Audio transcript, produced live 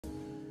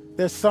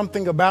There's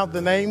something about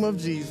the name of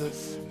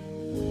Jesus.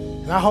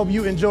 And I hope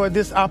you enjoyed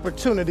this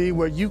opportunity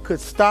where you could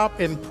stop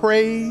and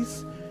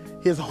praise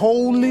his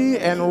holy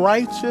and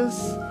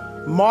righteous,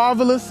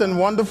 marvelous and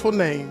wonderful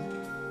name.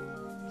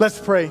 Let's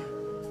pray.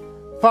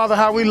 Father,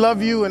 how we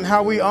love you and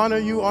how we honor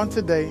you on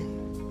today.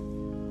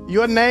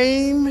 Your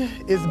name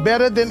is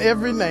better than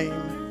every name.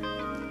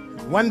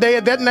 One day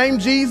at that name,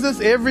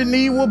 Jesus, every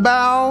knee will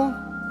bow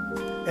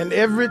and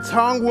every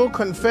tongue will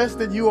confess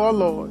that you are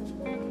Lord.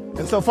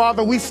 And so,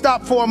 Father, we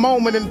stop for a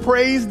moment and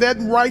praise that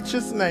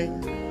righteous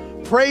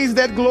name. Praise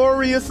that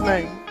glorious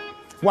name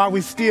while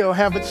we still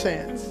have a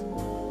chance.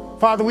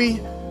 Father,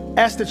 we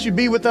ask that you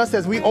be with us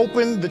as we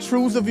open the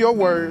truths of your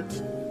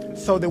words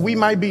so that we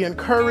might be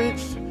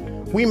encouraged,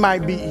 we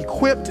might be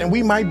equipped, and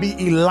we might be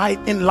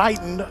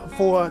enlightened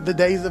for the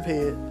days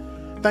ahead.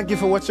 Thank you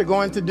for what you're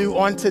going to do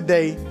on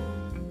today.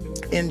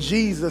 In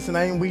Jesus'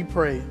 name we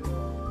pray.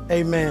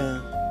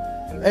 Amen.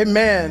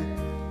 Amen.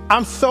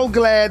 I'm so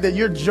glad that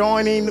you're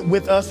joining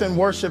with us in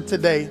worship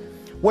today.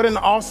 What an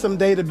awesome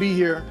day to be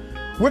here.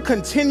 We're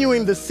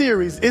continuing the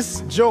series,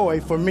 It's Joy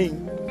for Me.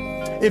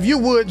 If you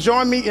would,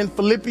 join me in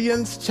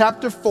Philippians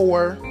chapter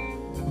 4,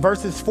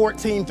 verses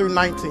 14 through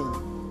 19.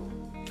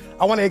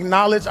 I want to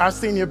acknowledge our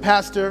senior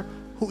pastor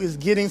who is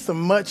getting some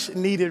much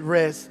needed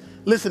rest.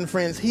 Listen,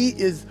 friends, he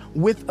is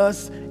with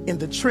us in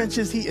the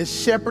trenches. He is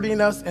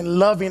shepherding us and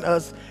loving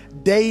us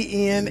day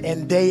in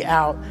and day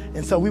out.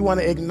 And so we want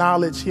to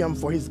acknowledge him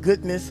for his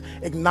goodness,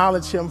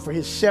 acknowledge him for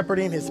his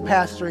shepherding, his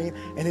pastoring,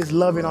 and his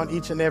loving on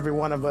each and every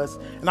one of us.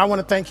 And I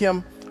want to thank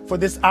him for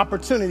this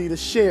opportunity to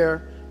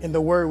share in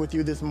the word with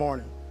you this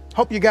morning.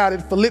 Hope you got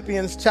it.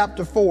 Philippians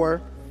chapter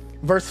 4,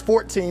 verse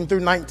 14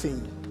 through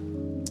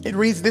 19. It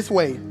reads this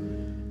way: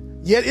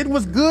 "Yet it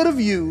was good of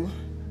you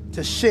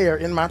to share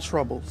in my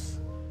troubles.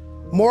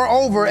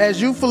 Moreover,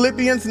 as you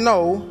Philippians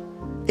know,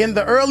 in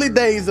the early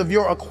days of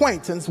your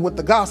acquaintance with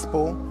the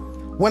gospel,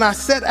 when I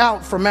set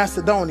out for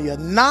Macedonia,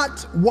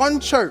 not one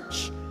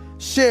church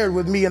shared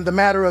with me in the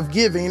matter of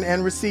giving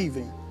and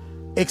receiving,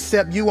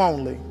 except you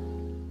only.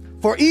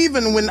 For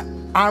even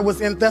when I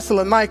was in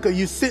Thessalonica,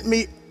 you sent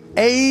me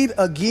aid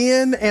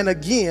again and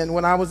again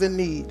when I was in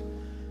need.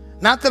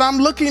 Not that I'm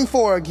looking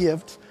for a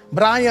gift,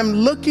 but I am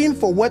looking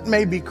for what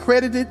may be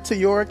credited to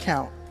your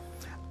account.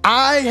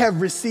 I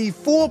have received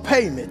full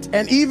payment,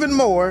 and even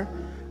more,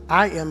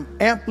 I am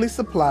amply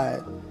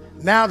supplied,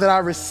 now that I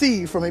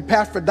receive from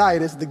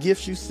Epaphroditus the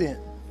gifts you sent.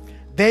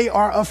 They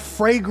are a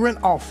fragrant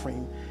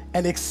offering,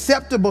 an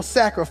acceptable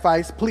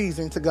sacrifice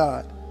pleasing to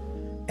God.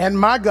 And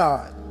my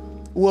God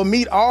will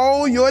meet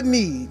all your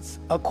needs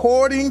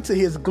according to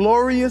his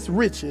glorious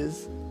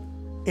riches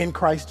in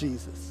Christ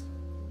Jesus."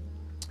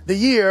 The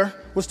year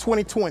was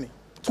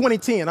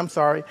 2010,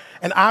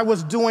 and I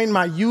was doing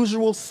my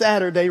usual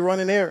Saturday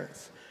running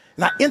errands.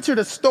 And I entered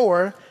a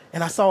store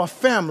and I saw a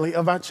family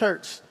of our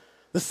church.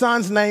 The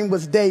son's name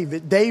was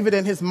David. David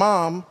and his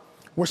mom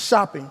were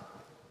shopping.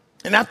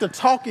 And after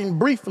talking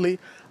briefly,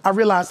 I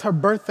realized her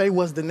birthday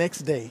was the next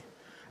day.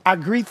 I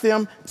greet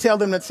them, tell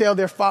them to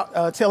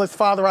tell his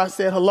father I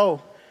said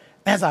hello.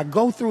 As I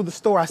go through the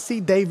store, I see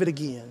David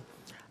again.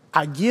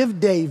 I give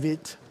David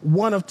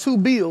one of two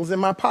bills in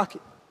my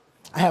pocket.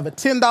 I have a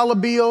 $10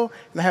 bill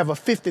and I have a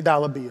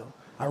 $50 bill.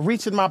 I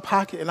reach in my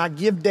pocket and I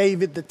give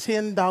David the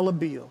 $10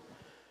 bill.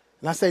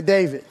 And I say,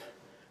 "David,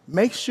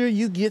 make sure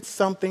you get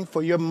something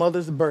for your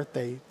mother's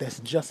birthday that's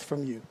just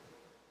from you."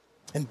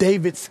 And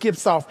David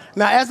skips off.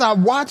 Now, as I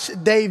watch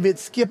David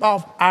skip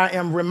off, I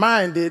am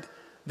reminded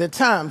that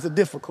times are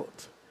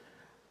difficult.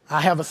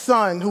 I have a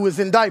son who is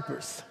in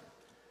diapers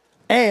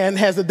and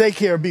has a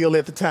daycare bill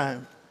at the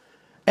time.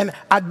 And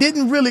I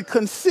didn't really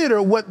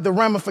consider what the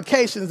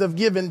ramifications of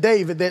giving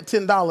David that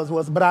 $10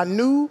 was, but I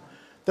knew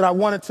that I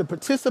wanted to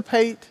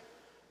participate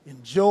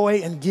in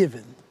joy and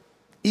giving,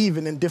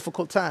 even in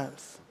difficult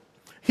times.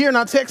 Here in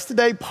our text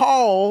today,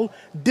 Paul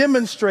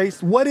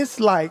demonstrates what it's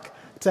like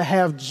to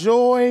have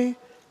joy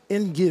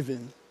in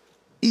giving,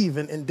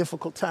 even in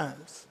difficult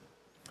times.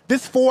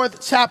 This fourth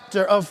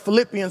chapter of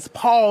Philippians,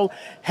 Paul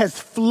has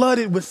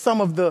flooded with some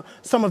of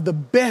the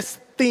best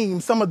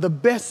themes, some of the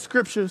best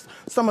scriptures,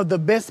 some of the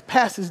best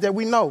passages that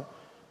we know.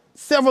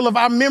 Several of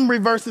our memory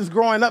verses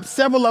growing up,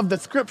 several of the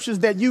scriptures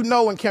that you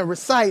know and can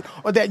recite,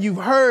 or that you've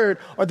heard,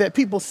 or that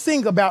people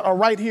sing about, are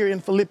right here in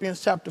Philippians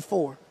chapter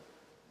 4.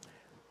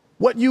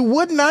 What you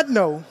would not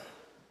know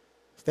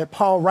is that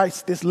Paul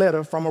writes this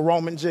letter from a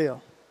Roman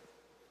jail,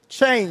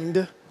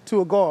 chained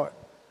to a guard.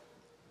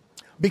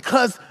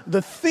 Because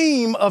the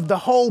theme of the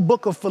whole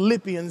book of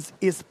Philippians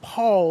is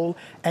Paul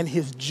and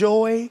his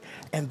joy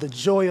and the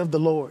joy of the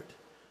Lord.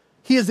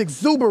 He is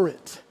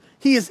exuberant.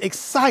 He is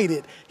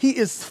excited. He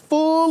is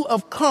full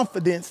of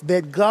confidence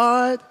that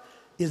God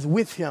is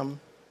with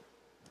him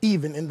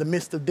even in the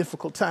midst of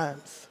difficult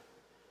times.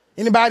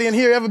 Anybody in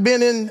here ever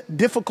been in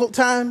difficult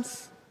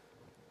times?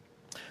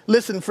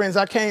 Listen, friends,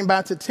 I came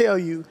by to tell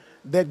you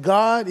that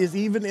God is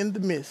even in the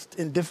midst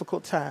in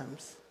difficult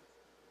times.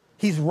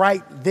 He's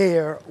right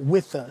there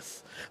with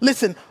us.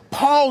 Listen,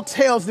 Paul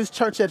tells this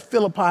church at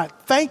Philippi,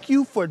 "Thank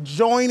you for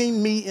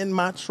joining me in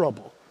my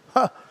trouble."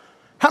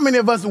 How many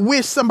of us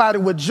wish somebody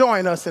would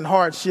join us in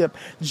hardship,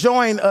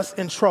 join us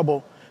in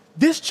trouble?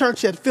 This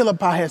church at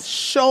Philippi has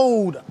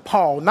showed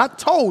Paul, not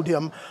told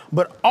him,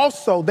 but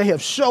also they have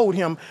showed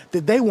him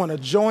that they want to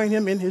join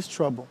him in his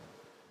trouble.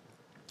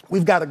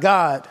 We've got a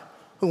God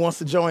who wants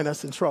to join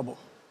us in trouble.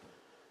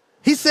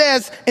 He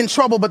says in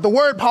trouble, but the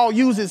word Paul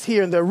uses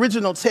here in the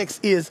original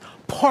text is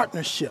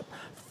partnership,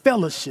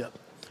 fellowship.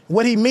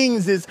 What he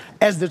means is,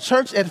 as the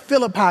church at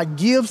Philippi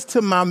gives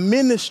to my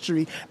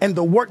ministry and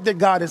the work that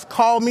God has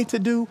called me to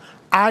do,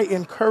 I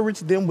encourage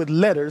them with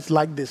letters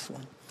like this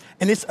one.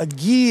 And it's a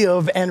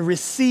give and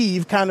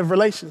receive kind of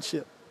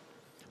relationship.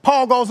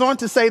 Paul goes on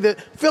to say that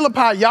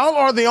Philippi, y'all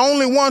are the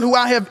only one who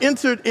I have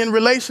entered in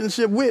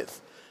relationship with.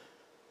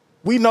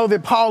 We know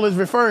that Paul is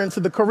referring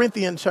to the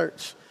Corinthian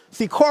church.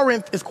 See,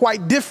 Corinth is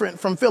quite different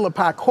from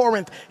Philippi.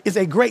 Corinth is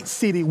a great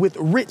city with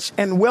rich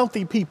and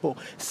wealthy people.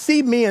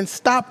 See men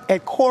stop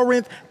at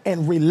Corinth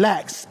and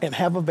relax and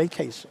have a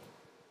vacation.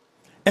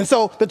 And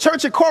so the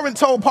church at Corinth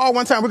told Paul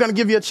one time, we're going to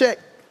give you a check.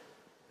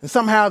 And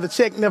somehow the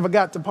check never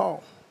got to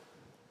Paul.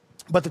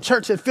 But the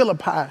church at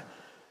Philippi,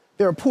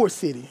 they're a poor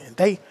city, and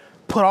they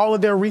put all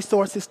of their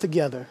resources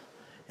together,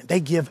 and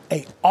they give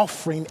an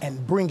offering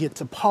and bring it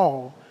to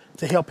Paul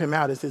to help him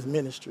out as his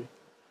ministry.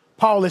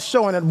 Paul is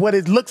showing us what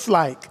it looks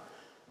like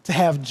to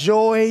have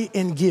joy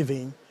in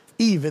giving,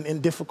 even in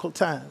difficult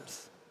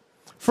times.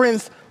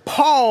 Friends,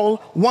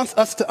 Paul wants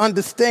us to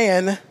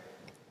understand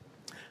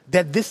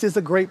that this is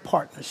a great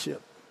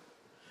partnership.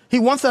 He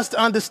wants us to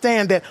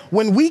understand that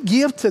when we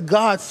give to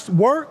God's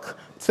work,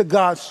 to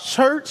God's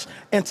church,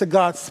 and to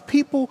God's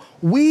people,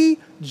 we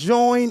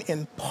join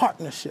in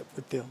partnership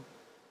with them.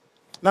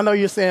 And I know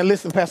you're saying,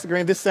 listen, Pastor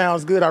Green, this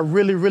sounds good. I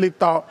really, really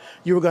thought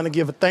you were going to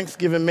give a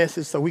Thanksgiving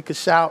message so we could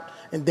shout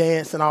and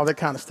dance and all that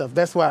kind of stuff.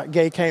 That's why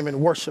Gay came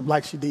and worshiped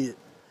like she did.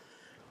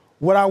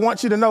 What I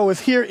want you to know is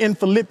here in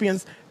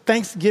Philippians,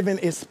 Thanksgiving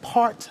is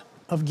part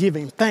of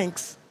giving,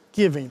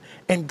 thanksgiving.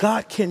 And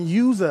God can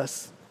use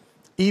us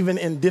even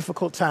in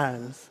difficult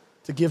times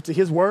to give to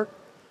his work,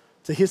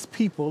 to his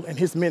people, and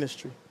his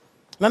ministry.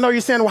 And I know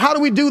you're saying, well, how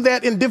do we do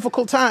that in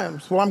difficult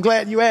times? Well, I'm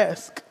glad you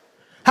asked.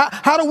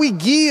 How do we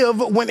give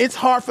when it's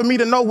hard for me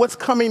to know what's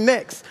coming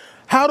next?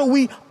 How do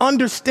we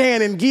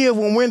understand and give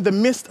when we're in the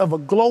midst of a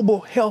global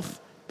health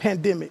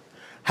pandemic?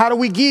 How do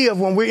we give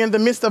when we're in the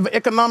midst of an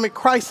economic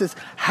crisis?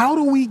 How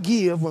do we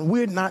give when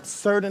we're not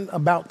certain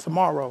about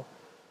tomorrow?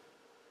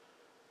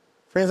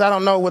 Friends, I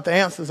don't know what the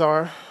answers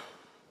are.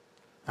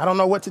 I don't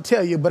know what to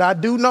tell you, but I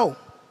do know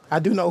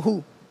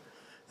who.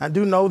 I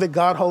do know that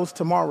God holds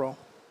tomorrow.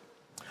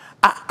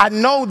 I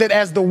know that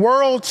as the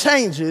world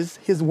changes,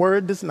 his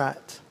word does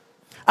not.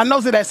 I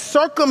know that as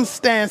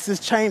circumstances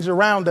change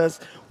around us,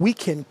 we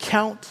can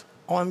count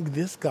on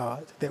this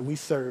God that we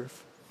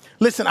serve.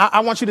 Listen, I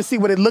want you to see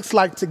what it looks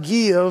like to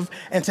give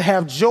and to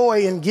have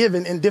joy in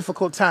giving in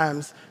difficult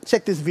times.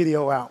 Check this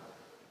video out.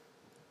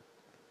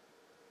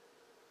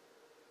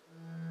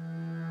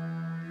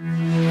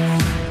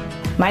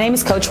 My name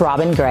is Coach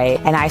Robin Gray,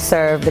 and I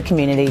serve the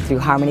community through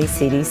Harmony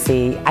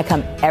CDC. I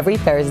come every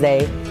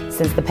Thursday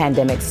since the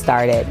pandemic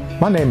started.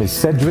 My name is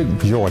Cedric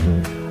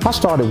Jordan. I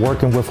started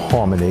working with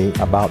Harmony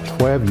about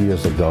 12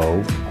 years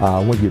ago.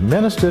 When you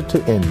minister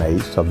to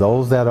inmates or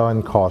those that are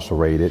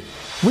incarcerated,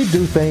 we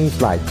do things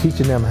like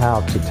teaching them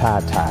how to tie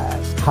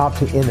ties, how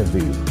to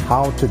interview,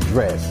 how to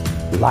dress,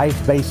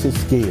 life-basic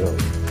skills.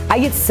 I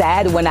get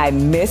sad when I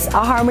miss a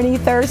Harmony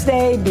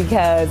Thursday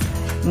because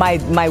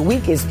my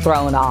week is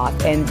thrown off,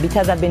 and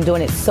because I've been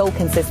doing it so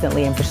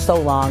consistently and for so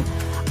long,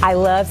 I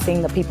love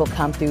seeing the people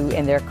come through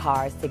in their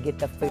cars to get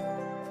the food.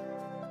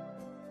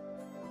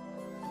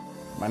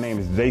 My name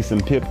is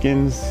Jason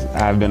Pipkins.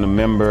 I've been a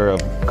member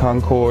of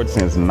Concord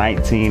since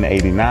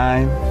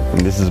 1989,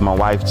 and this is my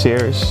wife,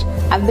 Cherish.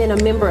 I've been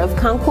a member of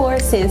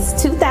Concord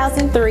since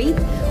 2003.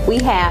 We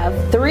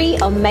have 3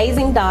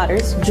 amazing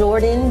daughters,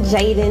 Jordan,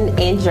 Jaden,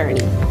 and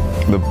Journey.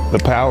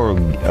 The power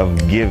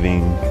of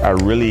giving, I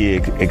really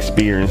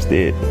experienced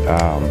it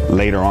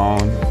later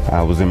on.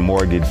 I was in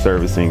mortgage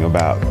servicing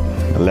about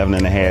 11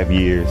 and a half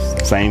years,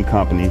 same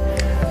company,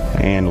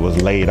 and was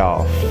laid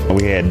off.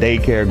 We had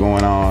daycare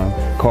going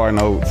on, car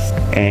notes,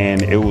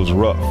 and it was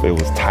rough, it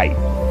was tight.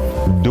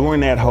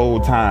 During that whole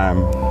time,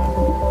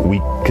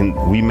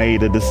 we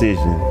made a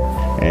decision,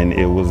 and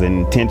it was an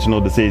intentional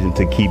decision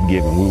to keep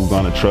giving. We were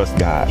going to trust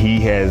God.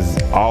 He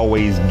has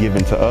always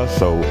given to us,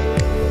 so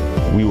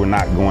we were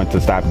not going to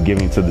stop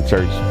giving to the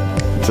church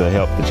to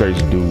help the church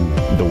do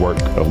the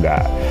work of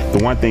God.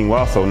 The one thing, we're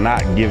also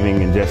not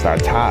giving in just our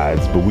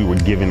tithes, but we were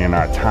giving in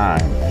our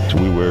time.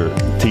 We were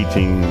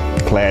teaching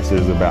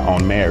classes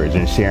on marriage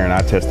and sharing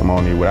our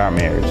testimony with our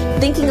marriage.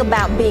 Thinking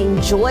about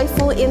being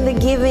joyful in the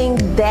giving,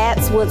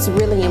 that's what's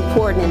really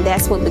important, and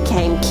that's what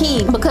became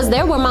key. Because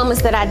there were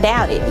moments that I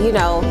doubted, you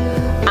know.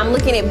 I'm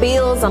looking at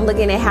bills, I'm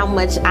looking at how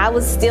much I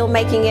was still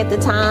making at the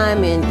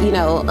time, and you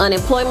know,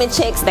 unemployment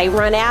checks, they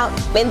run out.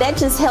 And that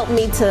just helped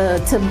me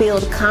to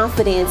build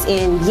confidence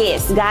in,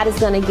 yes, God is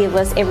gonna give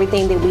us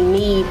everything that we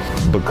need.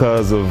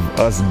 Because of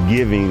us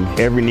giving,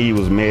 every need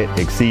was met,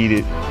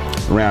 exceeded.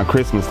 Around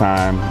Christmas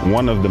time,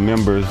 one of the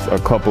members or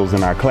couples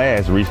in our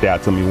class reached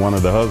out to me, one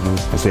of the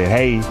husbands, and said,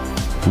 hey,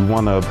 we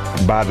want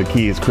to buy the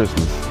kids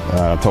Christmas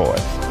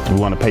toys. We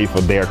want to pay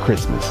for their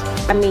Christmas.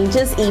 I mean,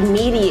 just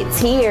immediate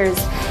tears.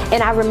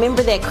 And I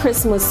remember that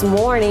Christmas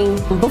morning,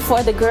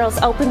 before the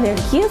girls opened their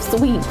gifts,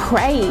 we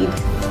prayed.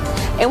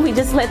 And we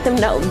just let them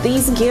know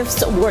these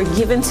gifts were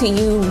given to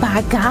you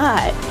by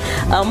God.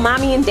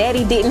 Mommy and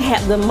Daddy didn't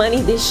have the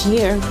money this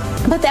year,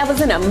 but that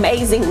was an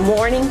amazing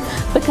morning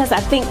because I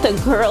think the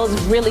girls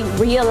really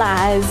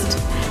realized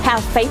how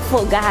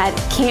faithful God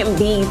can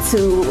be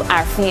to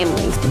our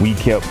families. We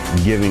kept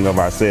giving of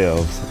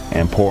ourselves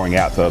and pouring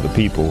out to other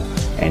people,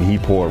 and He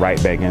poured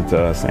right back into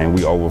us, and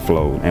we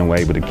overflowed and were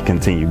able to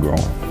continue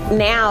growing.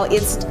 Now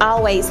it's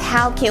always,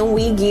 how can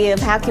we give?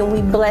 How can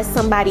we bless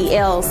somebody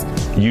else?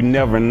 You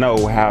never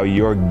know how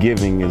your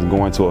giving is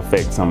going to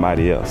affect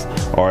somebody else,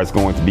 or it's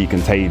going to be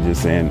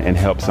contagious and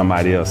help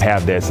somebody else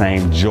have that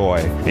same joy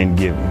in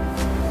giving.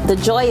 The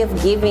joy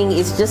of giving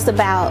is just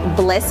about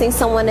blessing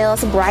someone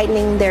else,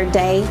 brightening their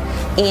day.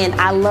 And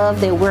I love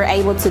that we're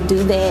able to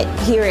do that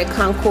here at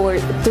Concord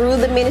through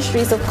the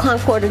ministries of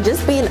Concord, or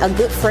just being a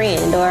good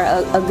friend or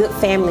a good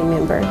family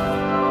member.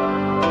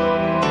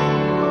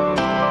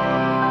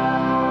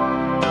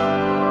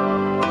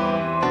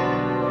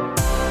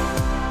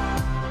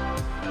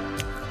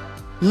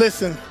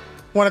 Listen,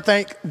 I want to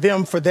thank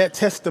them for that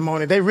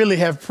testimony. They really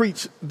have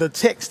preached the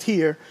text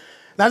here.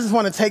 And I just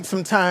want to take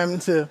some time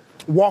to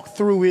walk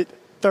through it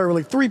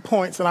thoroughly. 3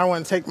 points, and I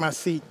want to take my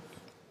seat.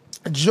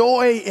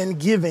 Joy in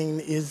giving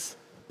is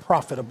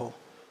profitable.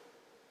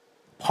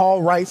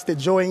 Paul writes that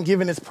joy in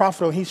giving is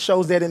profitable. He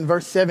shows that in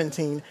verse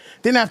 17.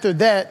 Then after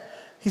that,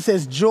 he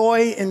says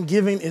joy in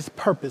giving is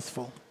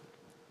purposeful.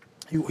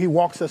 He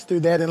walks us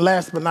through that. And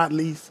last but not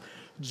least,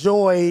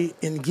 joy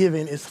in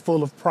giving is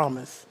full of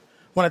promise.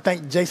 I want to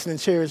thank Jason and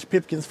Cherish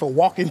Pipkins for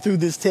walking through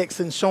this text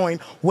and showing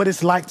what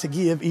it's like to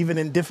give even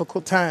in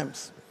difficult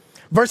times.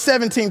 Verse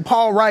 17,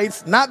 Paul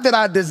writes, not that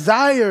I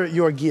desire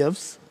your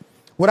gifts.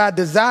 What I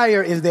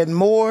desire is that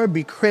more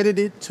be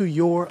credited to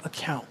your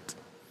account.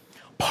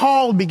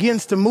 Paul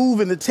begins to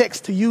move in the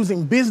text to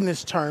using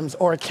business terms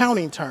or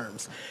accounting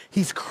terms.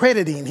 He's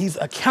crediting, he's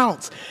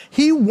accounts.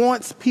 He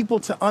wants people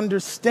to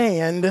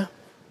understand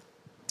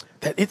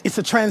that it's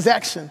a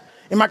transaction.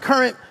 In my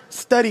current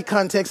study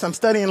context, I'm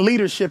studying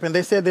leadership, and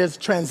they said there's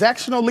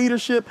transactional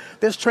leadership,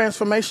 there's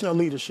transformational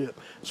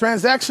leadership.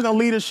 Transactional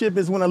leadership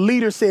is when a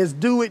leader says,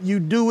 do it, you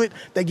do it.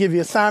 They give you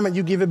an assignment,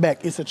 you give it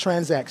back. It's a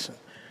transaction.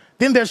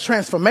 Then there's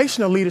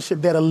transformational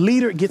leadership, that a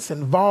leader gets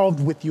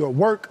involved with your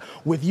work,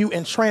 with you,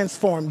 and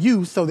transform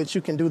you so that you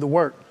can do the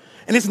work.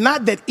 And it's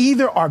not that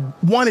either or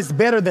one is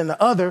better than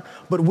the other,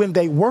 but when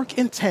they work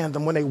in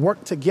tandem, when they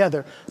work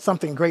together,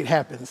 something great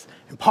happens.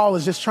 And Paul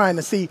is just trying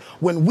to see,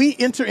 when we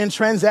enter in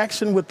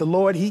transaction with the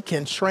Lord, He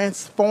can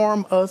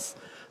transform us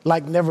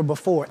like never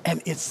before,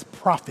 and it's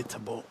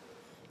profitable.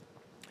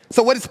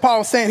 So what is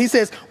Paul saying? He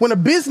says, when a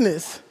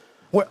business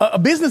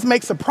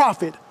makes a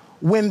profit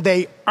when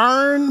they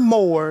earn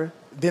more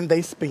than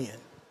they spend.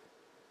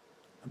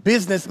 A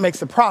business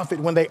makes a profit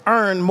when they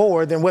earn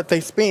more than what they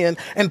spend.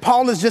 And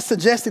Paul is just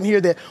suggesting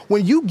here that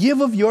when you give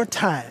of your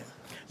time,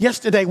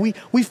 yesterday we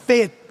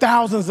fed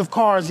thousands of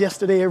cars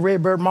yesterday at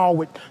Redbird Mall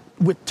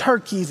with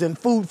turkeys and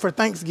food for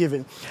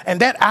Thanksgiving. And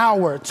that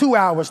hour, 2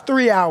 hours,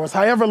 3 hours,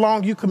 however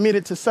long you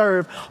committed to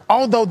serve,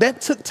 although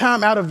that took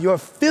time out of your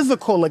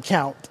physical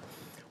account,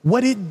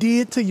 what it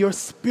did to your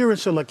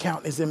spiritual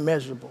account is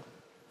immeasurable.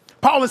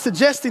 Paul is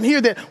suggesting here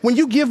that when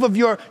you give of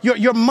your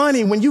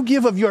money, when you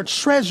give of your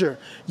treasure,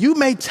 you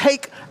may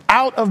take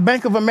out of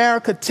Bank of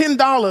America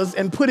 $10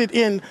 and put it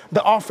in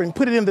the offering,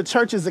 put it in the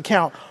church's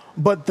account.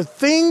 But the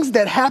things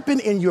that happen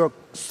in your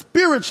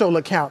spiritual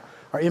account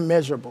are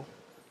immeasurable.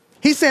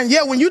 He's saying,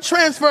 yeah, when you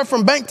transfer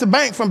from bank to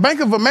bank, from Bank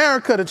of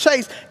America to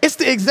Chase, it's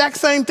the exact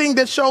same thing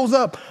that shows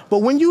up. But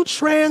when you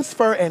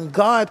transfer and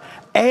God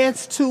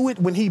adds to it,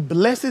 when He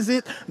blesses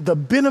it, the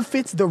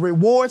benefits, the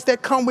rewards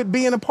that come with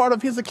being a part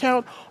of His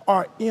account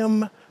are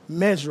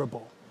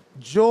immeasurable.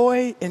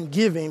 Joy in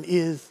giving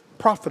is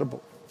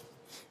profitable.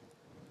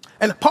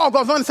 And Paul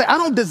goes on to say, I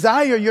don't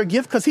desire your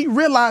gift, because he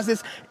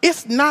realizes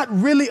it's not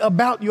really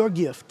about your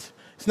gift.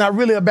 It's not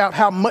really about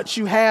how much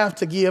you have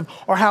to give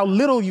or how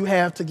little you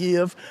have to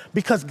give,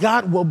 because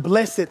God will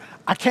bless it.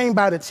 I came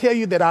by to tell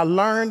you that I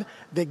learned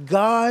that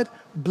God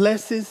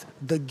blesses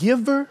the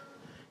giver,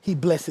 He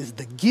blesses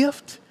the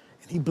gift,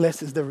 and He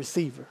blesses the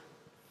receiver.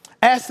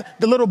 Ask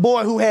the little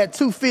boy who had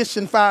 2 fish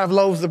and 5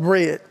 loaves of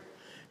bread.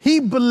 He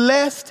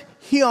blessed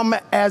him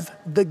as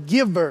the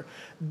giver.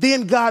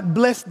 Then God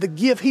blessed the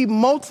gift. He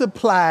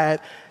multiplied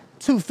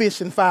 2 fish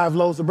and 5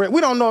 loaves of bread.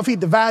 We don't know if He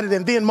divided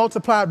and then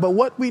multiplied, but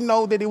what we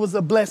know that it was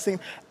a blessing,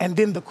 and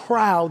then the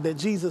crowd that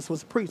Jesus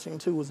was preaching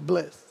to was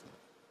blessed.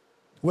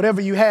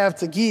 Whatever you have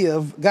to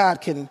give,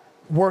 God can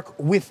work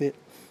with it.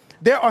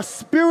 There are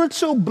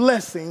spiritual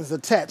blessings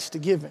attached to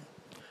giving.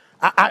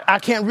 I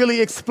can't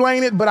really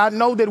explain it, but I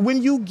know that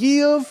when you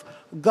give,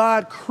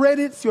 God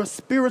credits your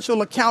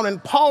spiritual account.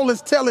 And Paul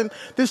is telling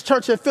this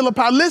church at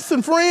Philippi,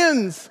 listen,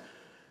 friends,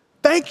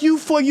 Thank you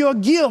for your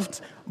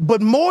gift.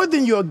 But more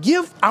than your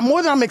gift,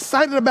 more than I'm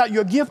excited about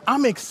your gift,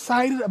 I'm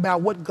excited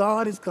about what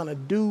God is going to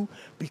do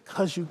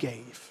because you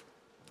gave,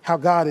 how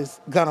God is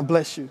going to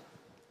bless you.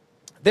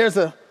 There's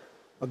a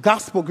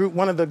gospel group,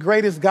 one of the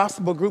greatest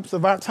gospel groups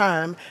of our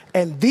time,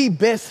 and the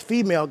best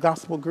female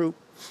gospel group.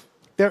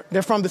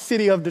 They're from the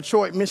city of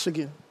Detroit,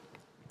 Michigan.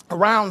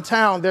 Around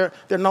town, they're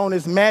known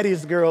as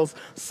Maddie's Girls.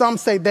 Some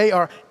say they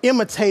are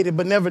imitated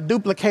but never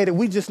duplicated.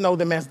 We just know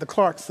them as the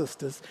Clark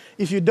Sisters.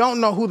 If you don't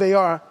know who they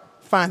are,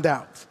 find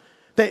out.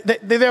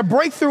 Their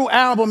breakthrough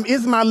album,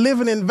 Is My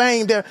Living in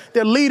Vain, their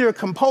leader,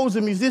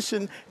 composer,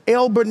 musician,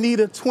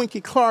 Elbernita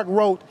Twinkie Clark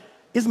wrote,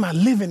 is my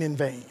living in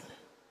vain?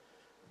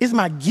 Is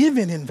my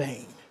giving in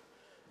vain?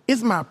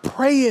 Is my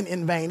praying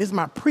in vain? Is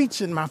my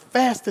preaching, my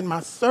fasting,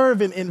 my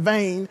serving in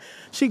vain?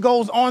 She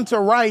goes on to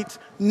write,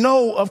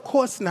 no, of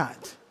course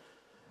not.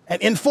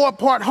 And in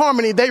 4-part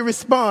harmony, they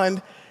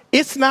respond,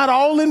 it's not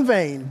all in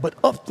vain, but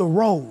up the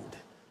road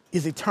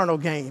is eternal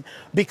gain.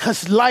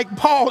 Because like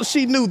Paul,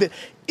 she knew that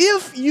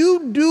if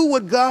you do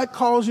what God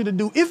calls you to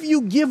do, if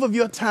you give of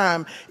your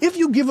time, if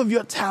you give of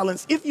your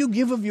talents, if you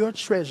give of your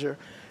treasure,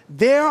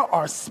 there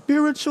are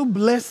spiritual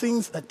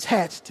blessings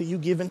attached to you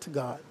giving to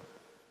God.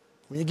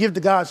 When you give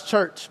to God's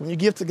church, when you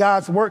give to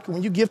God's work,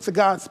 when you give to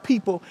God's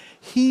people,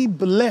 he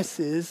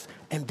blesses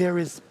and there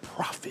is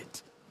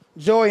profit.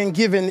 Joy in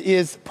giving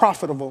is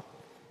profitable.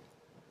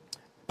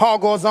 Paul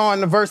goes on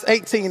to verse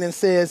 18 and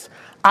says,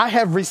 I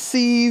have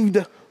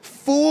received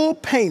full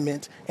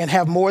payment and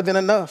have more than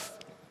enough.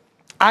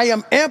 I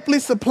am amply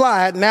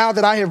supplied now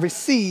that I have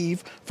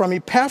received from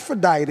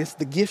Epaphroditus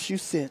the gifts you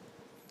sent.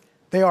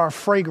 They are a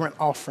fragrant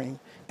offering,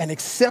 an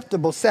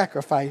acceptable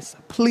sacrifice,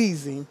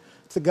 pleasing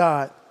to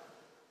God.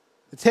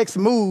 The text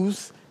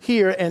moves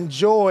here, and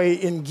joy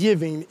in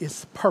giving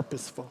is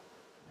purposeful.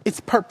 It's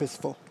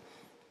purposeful.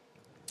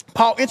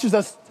 Paul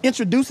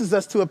introduces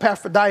us to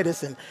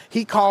Epaphroditus, and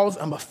he calls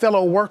him a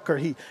fellow worker.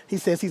 He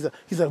says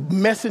he's a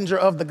messenger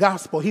of the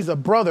gospel. He's a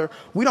brother.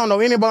 We don't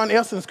know anyone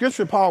else in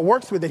Scripture Paul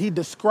works with that he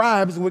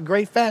describes with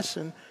great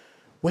fashion.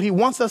 What he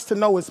wants us to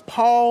know is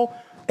Paul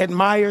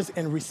admires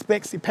and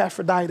respects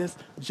Epaphroditus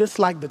just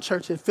like the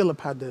church at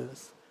Philippi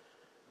does.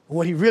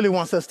 What he really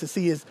wants us to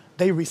see is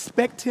they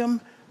respect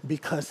him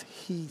because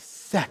he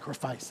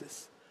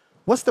sacrifices.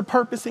 What's the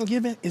purpose in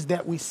giving? Is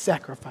that we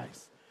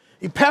sacrifice.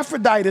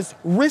 Epaphroditus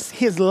risked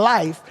his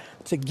life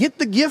to get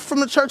the gift from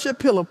the church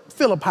at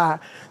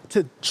Philippi,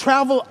 to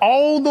travel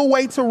all the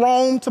way to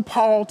Rome to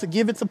Paul, to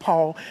give it to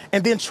Paul,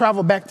 and then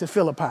travel back to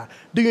Philippi.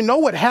 Do you know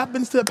what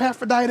happens to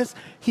Epaphroditus?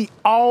 He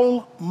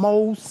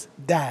almost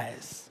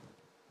dies.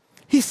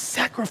 He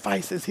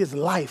sacrifices his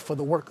life for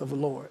the work of the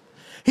Lord.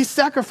 He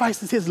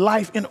sacrifices his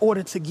life in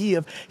order to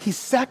give. He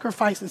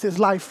sacrifices his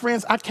life.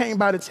 Friends, I came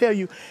by to tell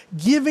you,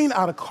 giving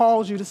ought to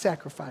cause you to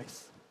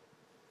sacrifice.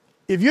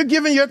 If you're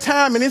giving your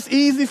time and it's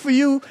easy for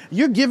you,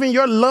 you're giving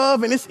your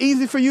love and it's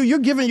easy for you, you're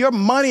giving your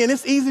money and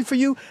it's easy for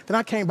you, then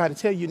I came by to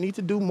tell you need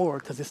to do more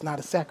because it's not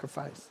a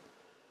sacrifice.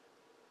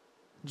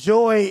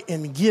 Joy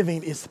in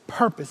giving is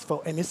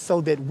purposeful, and it's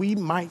so that we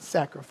might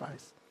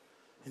sacrifice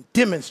and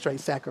demonstrate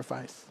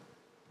sacrifice.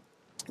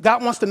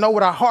 God wants to know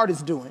what our heart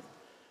is doing.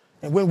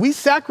 And when we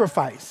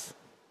sacrifice,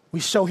 we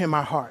show him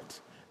our heart.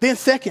 Then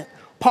second,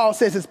 Paul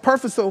says it's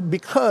purposeful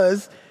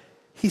because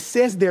he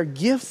says their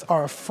gifts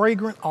are a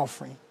fragrant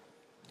offering,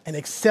 an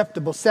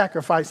acceptable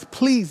sacrifice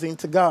pleasing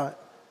to God.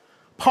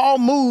 Paul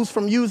moves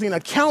from using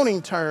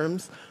accounting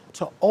terms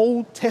to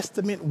Old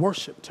Testament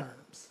worship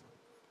terms.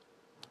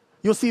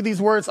 You'll see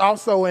these words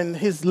also in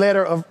his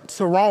letter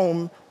to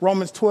Rome,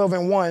 Romans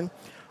 12:1.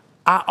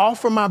 I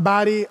offer my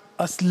body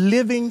a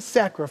living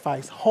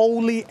sacrifice,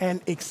 holy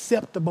and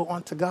acceptable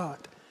unto God.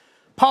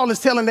 Paul is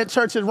telling that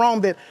church at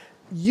Rome that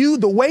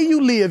the way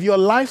you live, your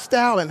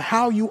lifestyle and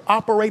how you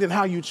operate and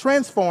how you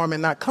transform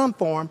and not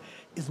conform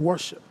is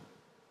worship.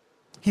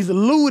 He's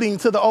alluding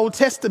to the Old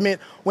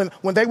Testament when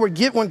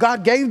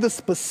God gave the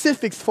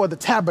specifics for the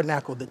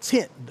tabernacle, the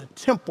tent, the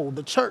temple,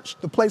 the church,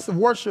 the place of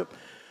worship.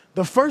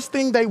 The first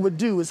thing they would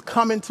do is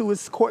come into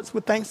his courts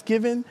with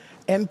thanksgiving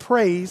and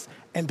praise,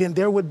 and then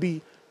there would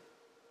be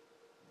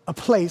a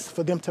place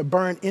for them to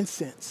burn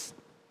incense,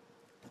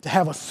 to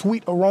have a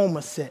sweet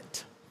aroma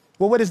set.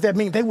 Well, what does that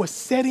mean? They were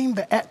setting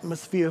the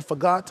atmosphere for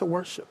God to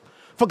worship,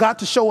 for God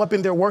to show up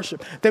in their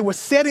worship. They were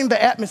setting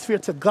the atmosphere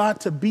to God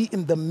to be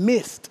in the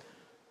midst.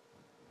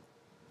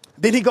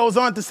 Then he goes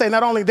on to say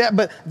not only that,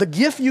 but the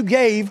gift you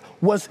gave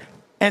was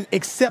an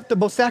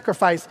acceptable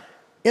sacrifice.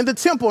 In the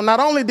temple, not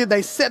only did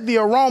they set the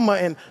aroma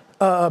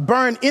and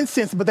burn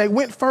incense, but they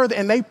went further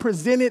and they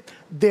presented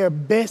their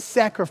best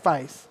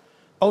sacrifice.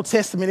 Old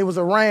Testament, it was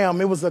a ram,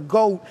 it was a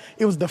goat,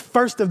 it was the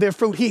first of their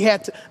fruit.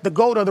 The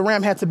goat or the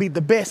ram had to be the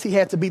best, he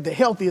had to be the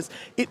healthiest.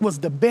 It was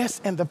the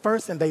best and the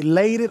first, and they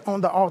laid it on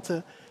the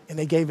altar and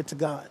they gave it to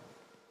God.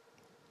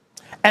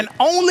 And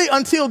only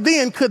until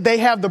then could they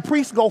have the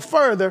priest go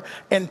further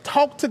and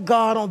talk to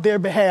God on their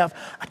behalf.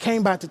 I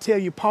came by to tell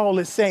you, Paul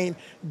is saying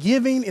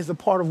giving is a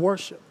part of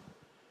worship.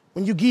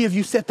 When you give,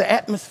 you set the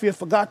atmosphere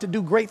for God to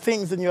do great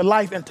things in your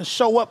life and to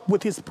show up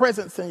with his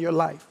presence in your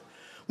life.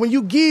 When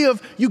you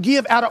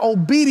give out of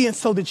obedience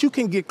so that you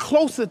can get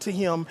closer to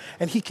him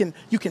and you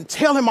can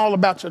tell him all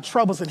about your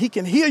troubles and he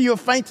can hear your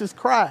faintest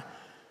cry.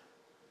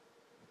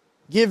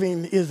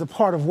 Giving is a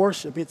part of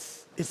worship.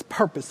 It's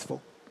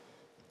purposeful.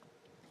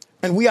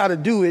 And we ought to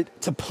do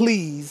it to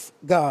please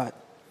God.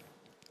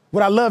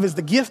 What I love is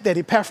the gift that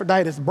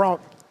Epaphroditus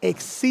brought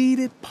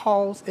exceeded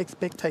Paul's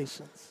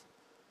expectations.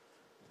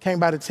 Came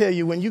by to tell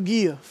you, when you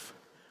give,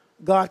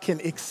 God can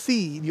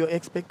exceed your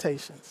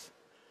expectations.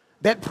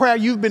 That prayer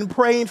you've been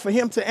praying for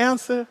him to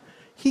answer,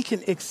 he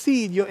can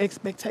exceed your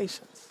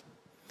expectations.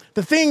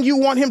 The thing you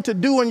want him to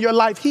do in your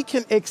life, he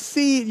can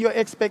exceed your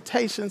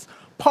expectations.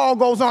 Paul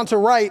goes on to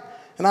write,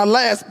 and our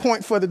last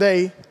point for the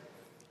day,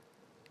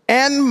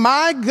 and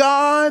my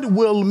God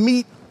will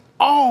meet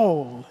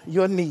all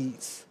your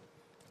needs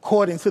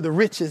according to the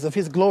riches of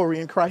his glory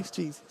in Christ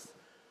Jesus.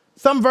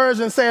 Some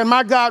versions say, and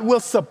my God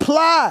will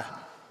supply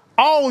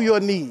all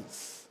your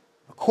needs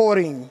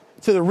according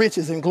to the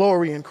riches and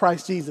glory in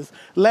Christ Jesus.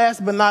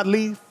 Last but not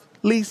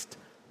least,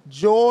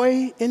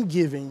 joy in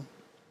giving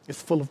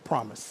is full of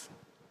promise.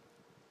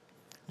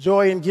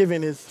 Joy in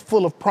giving is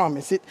full of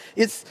promise.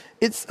 It's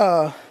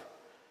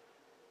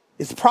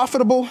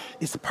profitable,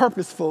 it's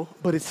purposeful,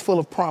 but it's full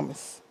of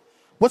promise.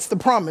 What's the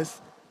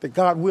promise? That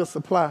God will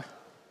supply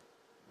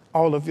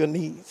all of your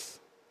needs.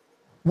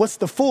 What's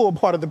the full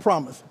part of the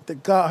promise?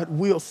 That God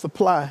will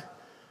supply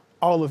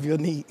all of your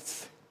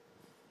needs.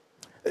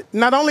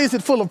 Not only is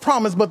it full of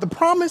promise, but the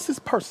promise is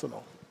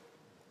personal.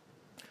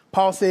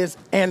 Paul says,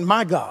 and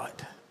my God.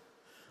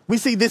 We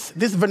see this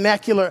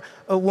vernacular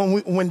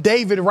when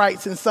David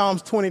writes in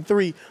Psalms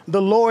 23,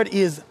 the Lord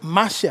is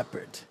my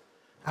shepherd.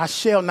 I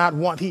shall not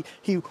want. He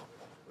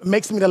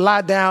makes me to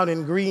lie down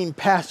in green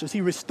pastures.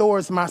 He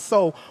restores my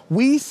soul.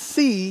 We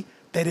see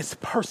that it's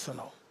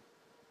personal.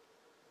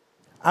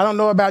 I don't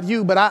know about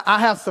you, but I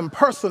have some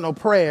personal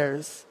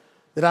prayers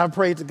that I've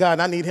prayed to God,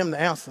 and I need him to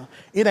answer.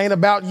 It ain't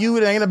about you.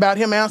 It ain't about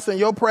him answering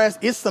your prayers.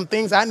 It's some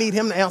things I need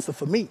him to answer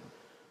for me.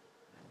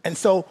 And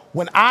so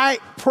when I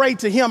pray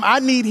to him, I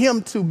need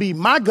him to be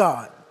my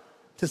God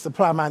to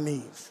supply my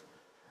needs.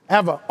 I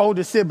have an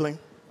older sibling,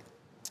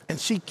 and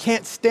she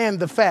can't stand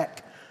the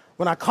fact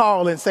when I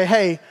call and say,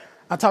 hey,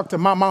 I talked to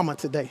my mama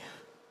today.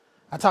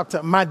 I talked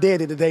to my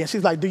daddy today. And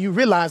she's like, do you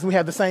realize we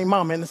have the same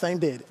mama and the same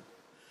daddy?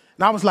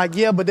 And I was like,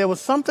 yeah, but there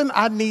was something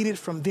I needed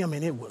from them,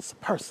 and it was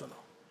personal.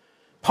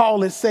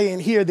 Paul is saying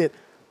here that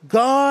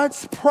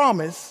God's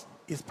promise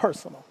is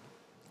personal.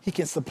 He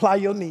can supply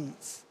your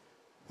needs.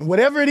 And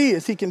whatever it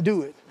is, he can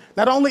do it.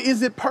 Not only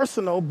is it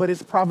personal, but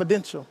it's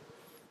providential.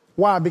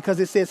 Why? Because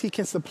it says he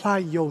can supply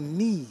your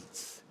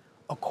needs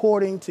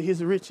according to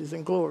his riches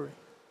and glory.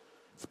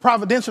 It's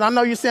providential. I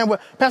know you're saying,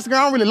 well, Pastor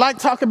Grant, I don't really like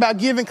talking about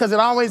giving because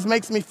it always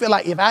makes me feel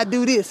like if I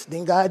do this,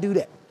 then God do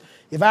that.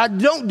 If I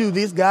don't do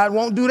this, God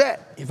won't do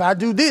that. If I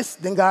do this,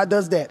 then God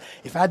does that.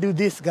 If I do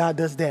this, God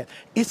does that.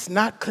 It's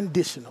not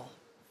conditional.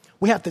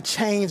 We have to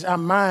change our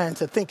mind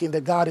to thinking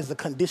that God is a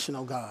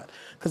conditional God.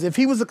 Because if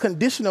he was a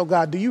conditional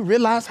God, do you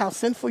realize how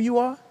sinful you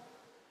are?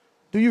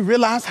 Do you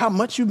realize how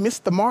much you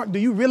missed the mark? Do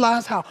you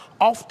realize how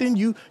often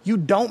you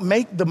don't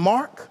make the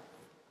mark?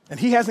 And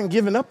he hasn't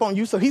given up on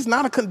you, so he's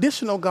not a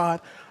conditional God.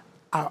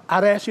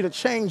 I'd ask you to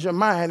change your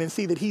mind and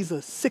see that he's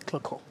a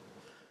cyclical.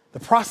 The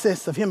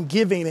process of him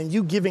giving and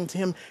you giving to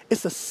him,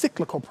 it's a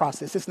cyclical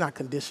process. It's not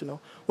conditional.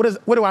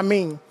 What do I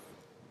mean?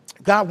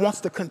 God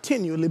wants to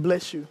continually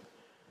bless you.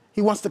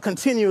 He wants to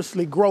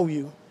continuously grow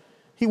you.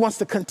 He wants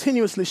to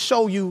continuously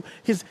show you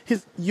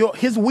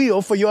his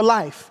will for your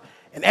life.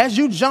 And as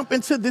you jump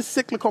into this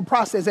cyclical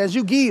process, as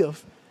you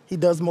give, he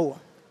does more.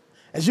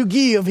 As you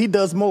give, he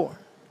does more.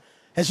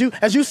 As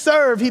you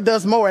serve, he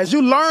does more. As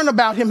you learn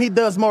about him, he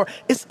does more.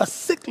 It's a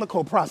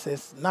cyclical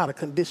process, not a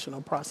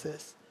conditional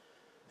process.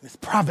 It's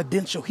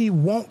providential. He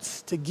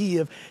wants to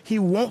give. He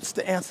wants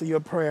to answer your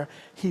prayer.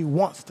 He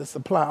wants to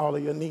supply all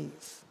of your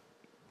needs.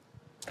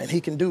 And he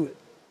can do it.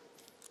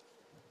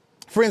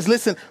 Friends,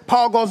 listen,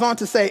 Paul goes on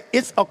to say,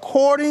 it's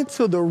according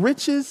to the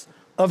riches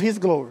of his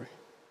glory.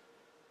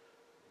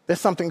 There's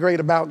something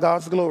great about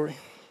God's glory.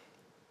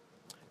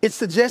 It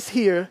suggests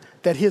here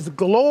that his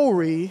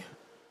glory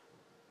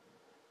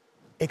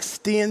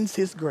extends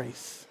his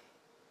grace.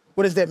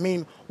 What does that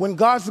mean? When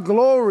God's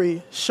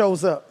glory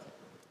shows up,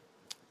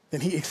 then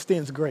he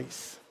extends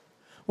grace.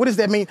 What does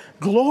that mean?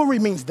 Glory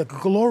means the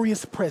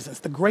glorious presence,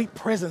 the great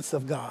presence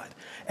of God.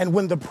 And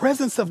when the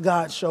presence of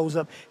God shows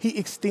up, he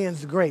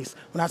extends grace.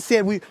 When I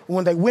said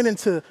when they went in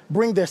to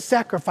bring their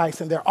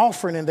sacrifice and their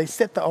offering and they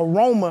set the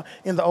aroma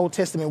in the Old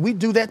Testament, we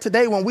do that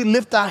today. When we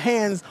lift our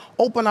hands,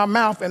 open our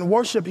mouth and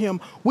worship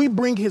him, we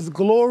bring his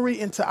glory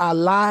into our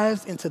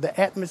lives, into the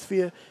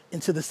atmosphere,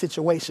 into the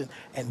situation.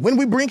 And when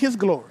we bring his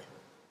glory,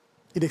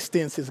 it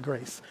extends his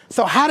grace.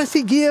 So how does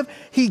he give?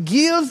 He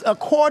gives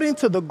according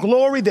to the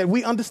glory that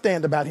we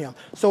understand about him.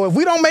 So if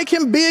we don't make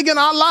him big in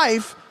our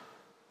life,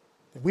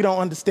 we don't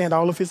understand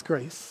all of his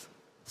grace.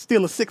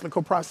 Still a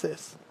cyclical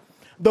process.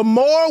 The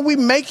more we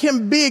make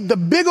him big, the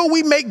bigger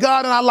we make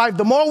God in our life,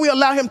 the more we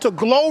allow him to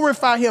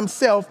glorify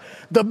himself,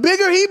 the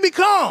bigger he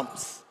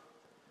becomes,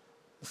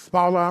 the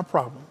smaller our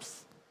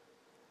problems.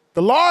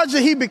 The larger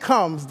he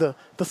becomes, the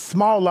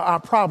smaller our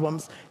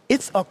problems.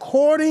 It's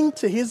according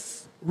to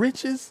his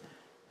riches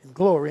and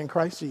glory in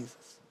Christ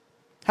Jesus.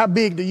 How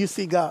big do you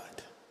see God?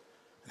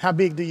 How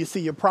big do you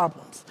see your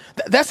problems?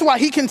 That's why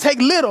he can take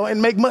little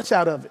and make much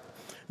out of it.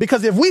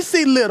 Because if we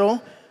see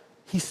little,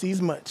 he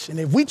sees much. And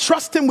if we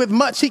trust him with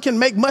much, he can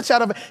make much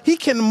out of it. He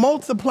can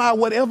multiply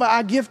whatever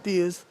our gift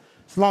is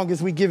as long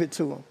as we give it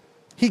to him.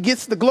 He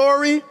gets the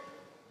glory,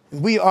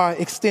 and we are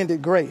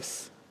extended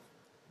grace.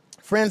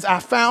 Friends, I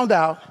found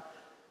out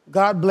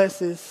God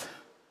blesses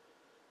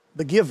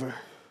the giver.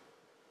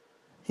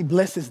 He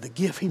blesses the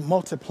gift. He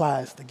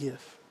multiplies the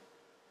gift.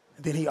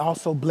 And then he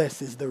also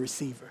blesses the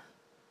receiver.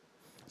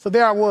 So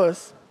there I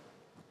was,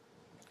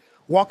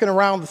 walking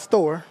around the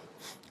store,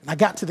 and I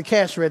got to the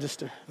cash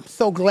register. I'm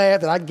so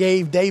glad that I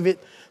gave David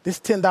this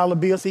 $10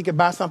 bill so he could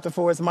buy something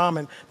for his mom,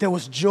 and there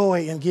was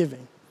joy in giving.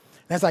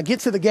 And as I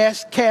get to the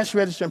cash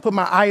register and put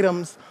my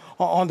items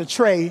on the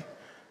tray,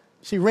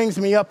 she rings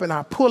me up, and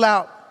I pull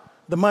out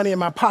the money in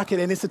my pocket,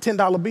 and it's a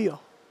 $10 bill.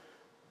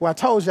 Well, I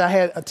told you I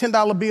had a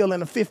 $10 bill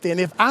and a 50, and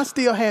if I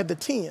still had the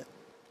 10,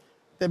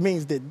 that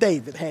means that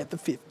David had the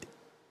 50.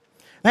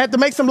 I had to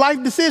make some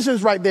life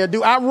decisions right there.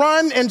 Do I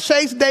run and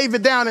chase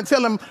David down and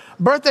tell him,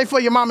 birthday for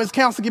your mama's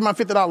council, give my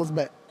 $50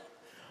 back?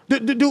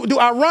 Do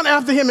I run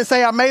after him and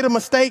say I made a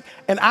mistake?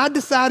 And I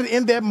decided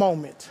in that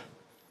moment,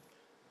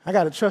 I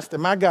got to trust that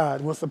my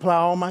God will supply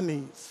all my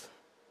needs.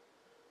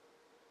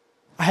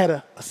 I had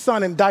a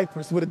son in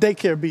diapers with a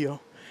daycare bill,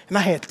 and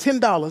I had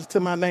 $10 to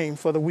my name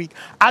for the week.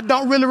 I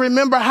don't really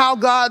remember how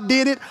God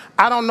did it.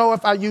 I don't know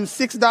if I used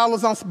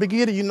 $6 on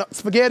spaghetti.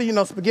 Spaghetti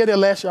will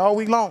last you all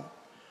week long.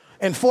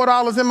 And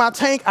 $4 in my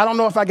tank. I don't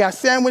know if I got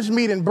sandwich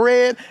meat and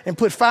bread and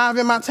put $5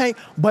 in my tank,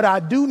 but I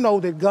do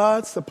know that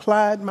God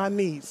supplied my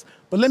needs.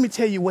 But let me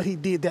tell you what he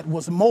did that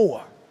was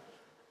more.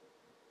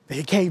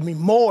 He gave me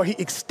more. He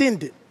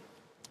extended.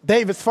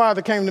 David's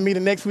father came to me the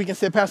next week and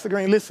said, Pastor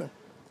Green, listen,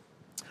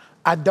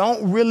 I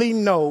don't really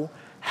know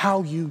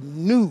how you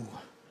knew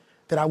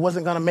that I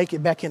wasn't going to make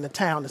it back into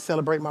town to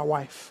celebrate my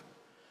wife.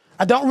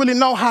 I don't really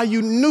know how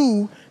you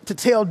knew to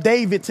tell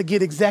David to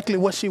get exactly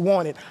what she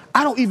wanted.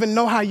 I don't even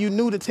know how you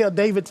knew to tell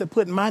David to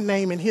put my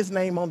name and his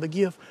name on the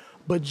gift.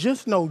 But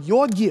just know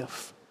your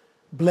gift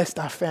blessed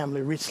our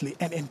family richly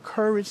and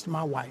encouraged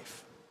my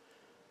wife.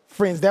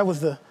 Friends, that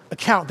was the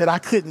account that I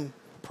couldn't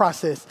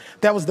process.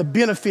 That was the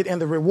benefit and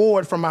the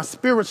reward from my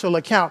spiritual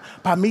account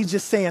by me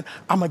just saying,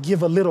 I'm going to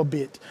give a little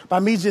bit. By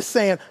me just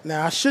saying,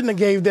 now I shouldn't have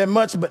gave that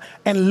much,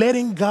 and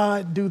letting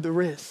God do the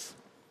rest.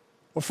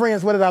 Well,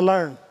 friends, what did I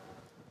learn?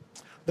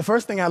 The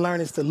first thing I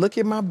learned is to look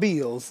at my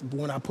bills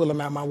when I pull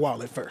them out of my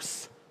wallet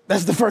first.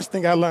 That's the first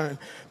thing I learned.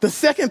 The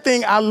second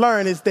thing I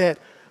learned is that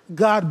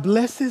God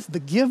blesses the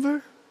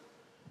giver,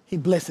 he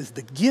blesses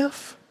the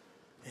gift,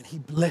 and he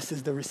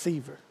blesses the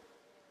receiver.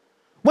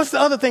 What's the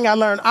other thing I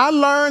learned? I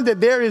learned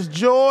that there is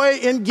joy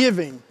in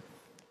giving,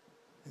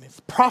 and it's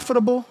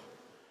profitable,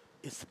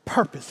 it's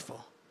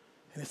purposeful,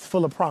 and it's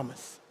full of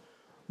promise.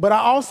 But I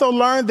also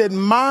learned that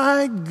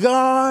my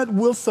God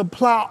will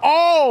supply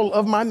all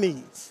of my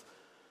needs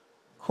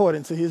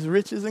according to his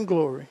riches and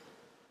glory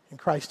in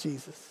Christ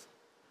Jesus.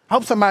 I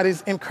hope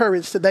somebody's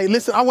encouraged today.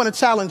 Listen, I want to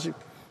challenge you.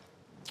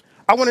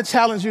 I want to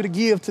challenge you to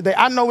give today.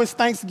 I know it's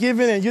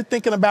Thanksgiving and you're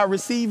thinking about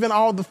receiving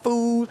all the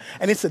food,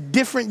 and it's a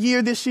different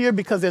year this year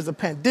because there's a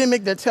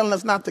pandemic. They're telling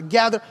us not to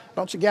gather.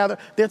 Don't you gather?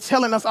 They're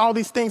telling us all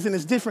these things and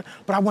it's different,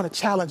 but I want to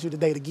challenge you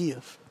today to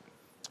give.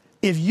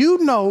 If you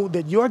know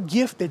that your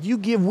gift that you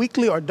give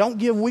weekly or don't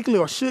give weekly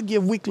or should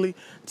give weekly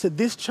to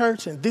this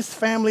church and this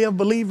family of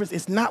believers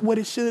is not what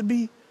it should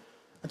be,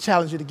 I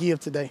challenge you to give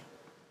today.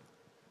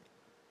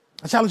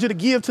 I challenge you to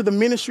give to the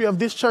ministry of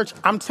this church.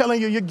 I'm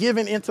telling you, you're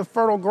giving into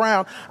fertile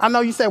ground. I know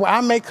you say, well,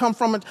 you may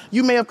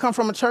have come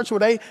from a church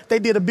where they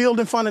did a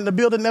building fund and the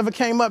building never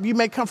came up. You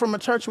may come from a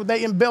church where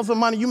they embezzle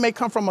money. You may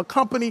come from a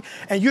company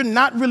and you're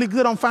not really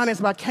good on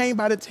finance, but I came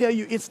by to tell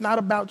you it's not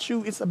about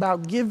you. It's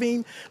about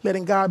giving,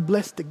 letting God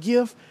bless the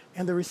gift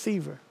and the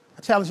receiver.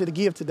 I challenge you to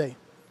give today.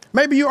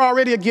 Maybe you're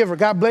already a giver.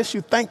 God bless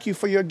you. Thank you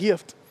for your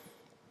gift.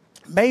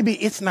 Maybe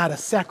it's not a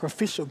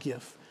sacrificial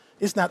gift.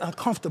 It's not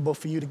uncomfortable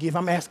for you to give.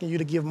 I'm asking you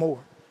to give more.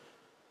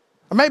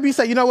 Or maybe you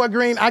say, you know what,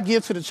 Green, I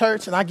give to the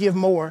church and I give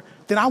more.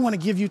 Then I want to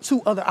give you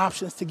two other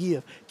options to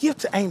give. Give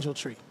to Angel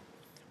Tree.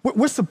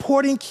 We're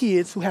supporting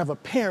kids who have a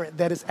parent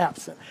that is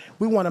absent.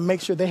 We want to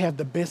make sure they have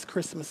the best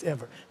Christmas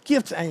ever.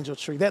 Give to Angel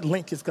Tree. That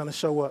link is going to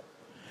show up.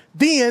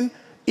 Then,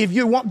 if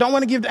you don't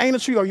want to give to Angel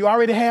Tree or you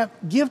already have,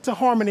 give to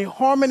Harmony.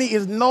 Harmony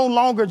is no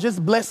longer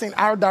just blessing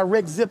our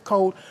direct zip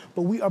code,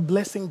 but we are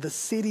blessing the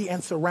city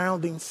and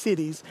surrounding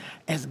cities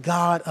as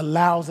God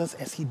allows us,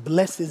 as he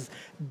blesses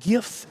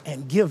gifts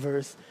and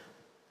givers.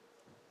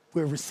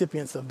 We're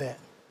recipients of that.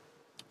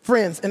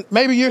 Friends, and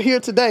maybe you're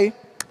here today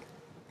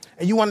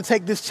and you want to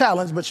take this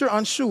challenge, but you're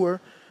unsure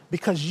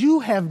because you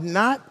have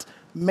not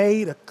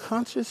made a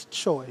conscious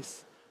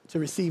choice to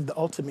receive the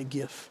ultimate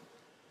gift.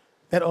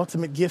 That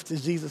ultimate gift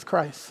is Jesus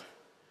Christ.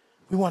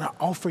 We want to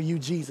offer you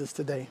Jesus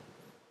today.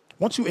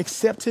 Once you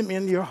accept him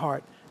in your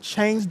heart,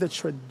 change the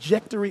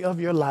trajectory of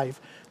your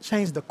life,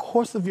 change the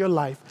course of your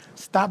life.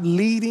 Stop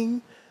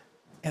leading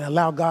and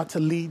allow God to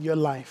lead your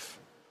life.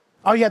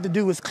 All you have to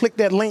do is click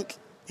that link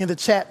in the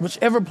chat.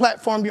 Whichever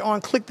platform you're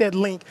on, click that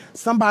link.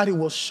 Somebody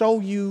will show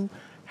you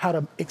how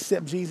to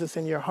accept Jesus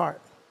in your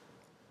heart.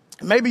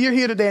 Maybe you're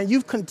here today and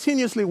you've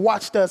continuously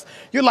watched us.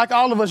 You're like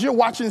all of us. You're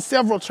watching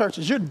several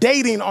churches. You're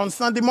dating on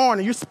Sunday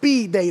morning. You're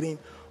speed dating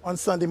on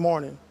Sunday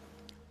morning.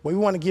 Well, we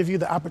want to give you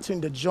the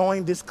opportunity to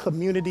join this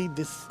community,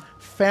 this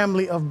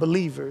family of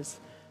believers,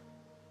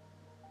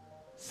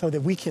 so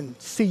that we can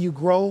see you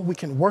grow, we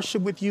can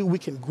worship with you, we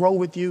can grow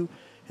with you,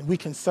 and we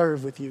can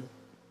serve with you.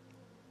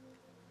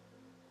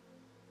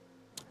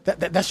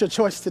 That's your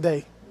choice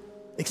today.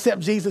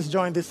 Accept Jesus,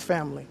 join this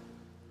family.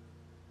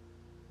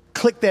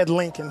 Click that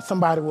link and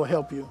somebody will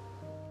help you.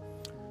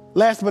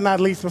 Last but not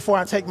least, before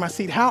I take my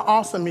seat, how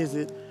awesome is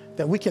it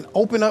that we can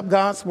open up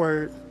God's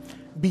word,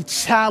 be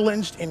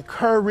challenged,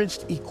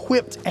 encouraged,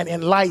 equipped, and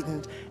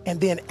enlightened,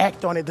 and then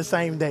act on it the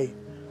same day?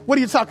 What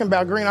are you talking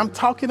about, Green? I'm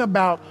talking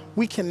about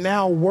we can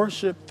now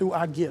worship through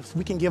our gifts.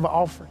 We can give an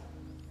offering.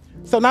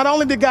 So not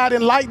only did God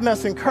enlighten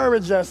us,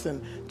 encourage us,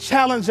 and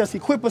challenge us,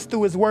 equip us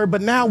through his word,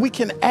 but now we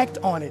can act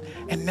on it.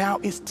 And now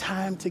it's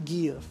time to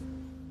give.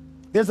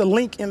 There's a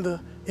link in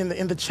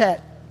the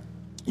chat.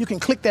 You can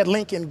click that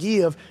link and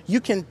give.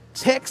 You can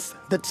text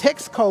the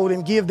text code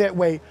and give that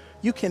way.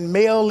 You can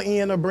mail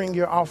in or bring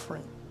your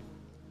offering.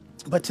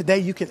 But today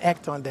you can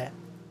act on that.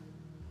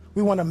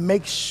 We want to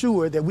make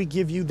sure that we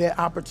give you that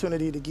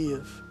opportunity to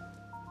give.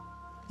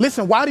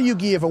 Listen, why do you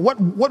give? Or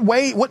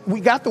we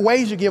got the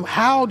ways you give.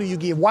 How do you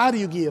give? Why do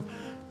you give?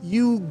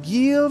 You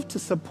give to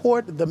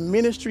support the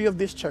ministry of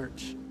this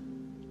church.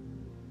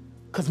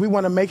 Because we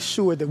want to make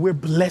sure that we're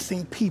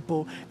blessing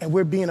people and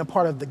we're being a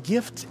part of the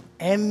gift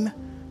and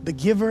the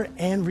giver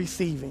and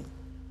receiving.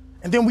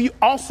 And then we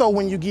also,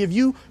 when you give,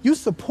 you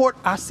support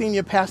our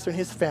senior pastor and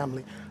his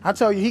family. I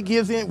tell you, he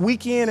gives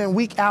in and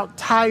week out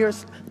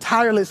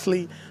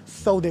tirelessly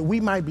so that we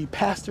might be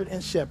pastored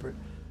and shepherded.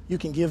 You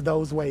can give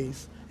those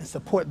ways and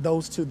support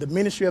those two, the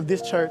ministry of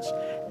this church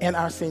and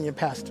our senior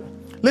pastor.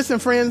 Listen,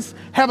 friends,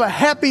 have a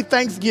happy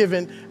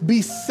Thanksgiving.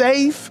 Be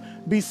safe,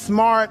 be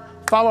smart,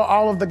 follow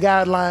all of the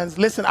guidelines.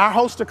 Listen, our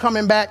hosts are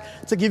coming back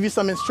to give you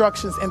some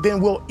instructions, and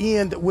then we'll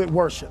end with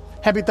worship.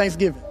 Happy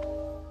Thanksgiving.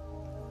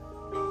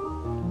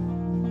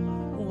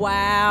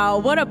 Wow,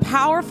 what a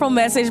powerful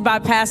message by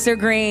Pastor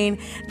Green.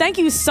 Thank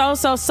you so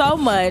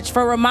much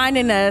for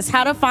reminding us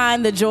how to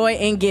find the joy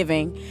in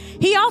giving.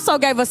 He also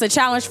gave us a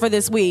challenge for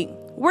this week.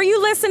 Were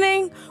you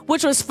listening?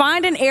 Which was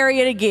find an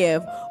area to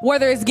give,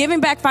 whether it's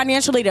giving back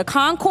financially to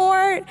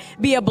Concord,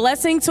 be a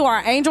blessing to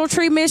our Angel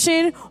Tree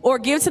mission, or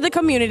give to the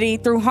community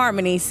through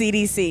Harmony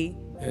CDC.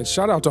 And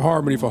shout out to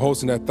Harmony for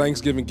hosting that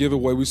Thanksgiving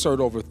giveaway. We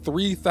served over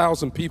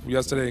 3,000 people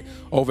yesterday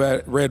over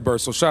at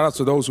Redbird. So shout out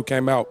to those who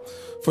came out.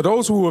 For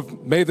those who have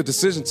made the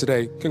decision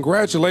today,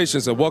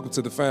 congratulations and welcome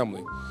to the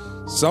family.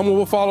 Someone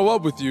will follow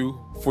up with you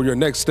for your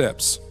next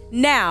steps.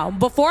 Now,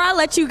 before I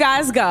let you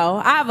guys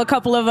go, I have a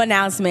couple of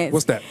announcements.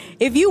 What's that?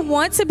 If you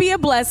want to be a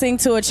blessing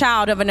to a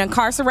child of an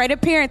incarcerated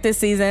parent this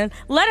season,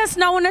 let us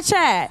know in the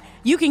chat.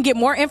 You can get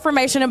more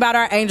information about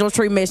our Angel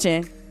Tree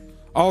mission.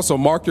 Also,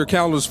 mark your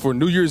calendars for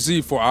New Year's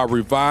Eve for our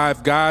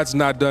Revive God's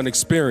Not Done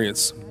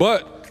experience.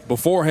 But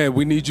beforehand,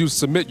 we need you to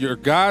submit your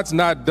God's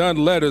Not Done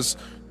letters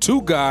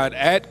to God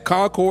at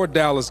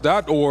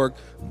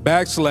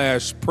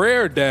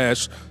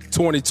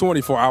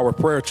concorddallas.org/prayer-2020 for our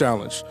prayer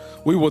challenge.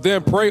 We will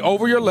then pray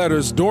over your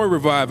letters during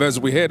Revive as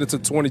we head into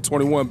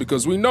 2021,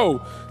 because we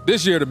know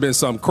this year has been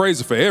something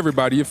crazy for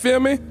everybody. You feel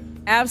me?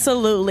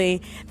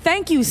 Absolutely.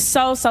 Thank you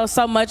so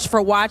much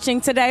for watching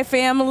today,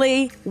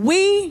 family.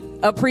 We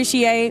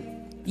appreciate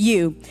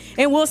you.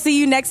 And we'll see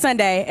you next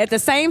Sunday at the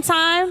same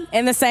time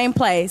and the same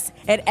place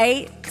at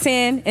 8,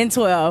 10, and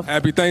 12.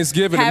 Happy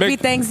Thanksgiving. Happy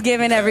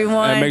Thanksgiving,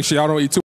 everyone. And make sure y'all don't eat too